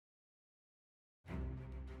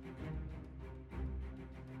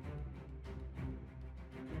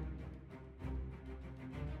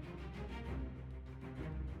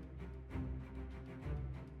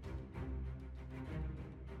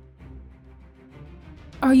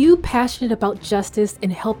Are you passionate about justice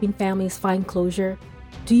and helping families find closure?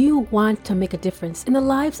 Do you want to make a difference in the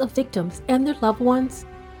lives of victims and their loved ones?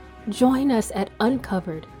 Join us at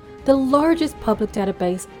Uncovered, the largest public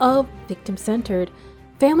database of victim-centered,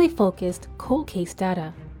 family-focused cold case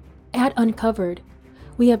data. At Uncovered,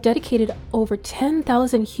 we have dedicated over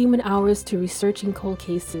 10,000 human hours to researching cold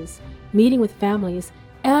cases, meeting with families,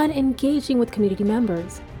 and engaging with community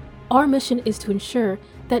members. Our mission is to ensure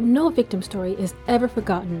that no victim story is ever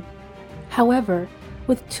forgotten. However,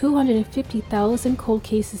 with 250,000 cold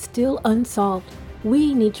cases still unsolved,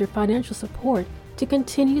 we need your financial support to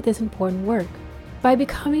continue this important work. By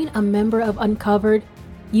becoming a member of Uncovered,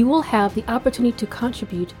 you will have the opportunity to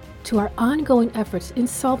contribute to our ongoing efforts in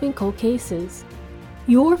solving cold cases.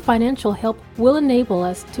 Your financial help will enable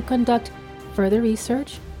us to conduct further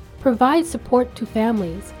research, provide support to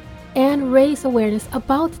families, and raise awareness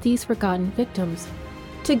about these forgotten victims.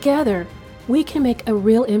 Together, we can make a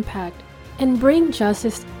real impact and bring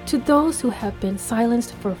justice to those who have been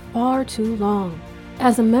silenced for far too long.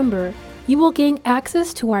 As a member, you will gain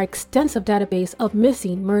access to our extensive database of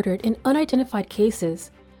missing, murdered, and unidentified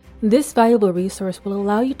cases. This valuable resource will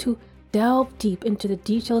allow you to delve deep into the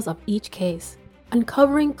details of each case,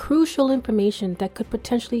 uncovering crucial information that could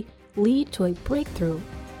potentially lead to a breakthrough.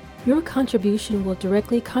 Your contribution will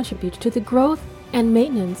directly contribute to the growth and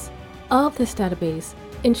maintenance of this database,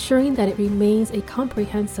 ensuring that it remains a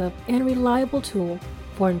comprehensive and reliable tool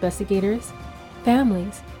for investigators,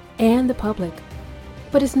 families, and the public.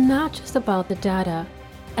 But it's not just about the data.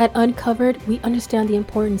 At Uncovered, we understand the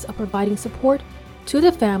importance of providing support to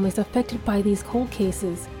the families affected by these cold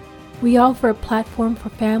cases. We offer a platform for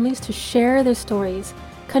families to share their stories,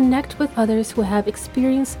 connect with others who have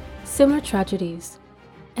experienced similar tragedies,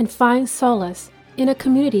 and find solace in a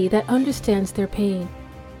community that understands their pain.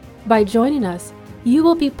 By joining us, you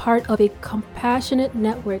will be part of a compassionate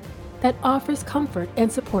network that offers comfort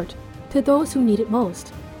and support to those who need it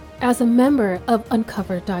most. As a member of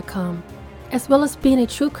Uncovered.com, as well as being a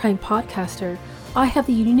true crime podcaster, I have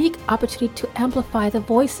the unique opportunity to amplify the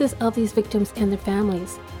voices of these victims and their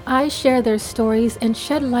families. I share their stories and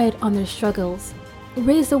shed light on their struggles,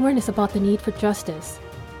 raise awareness about the need for justice,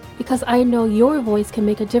 because I know your voice can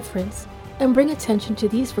make a difference and bring attention to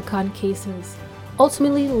these forgotten cases,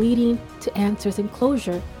 ultimately leading to answers and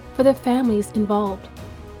closure for the families involved.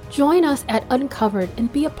 Join us at Uncovered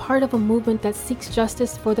and be a part of a movement that seeks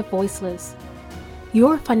justice for the voiceless.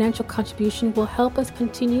 Your financial contribution will help us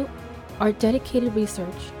continue our dedicated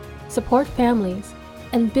research, support families,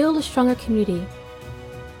 and build a stronger community.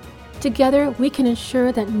 Together, we can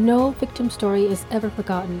ensure that no victim story is ever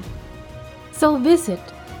forgotten. So visit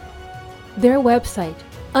their website,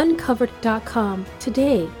 Uncovered.com,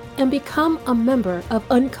 today and become a member of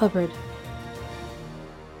Uncovered.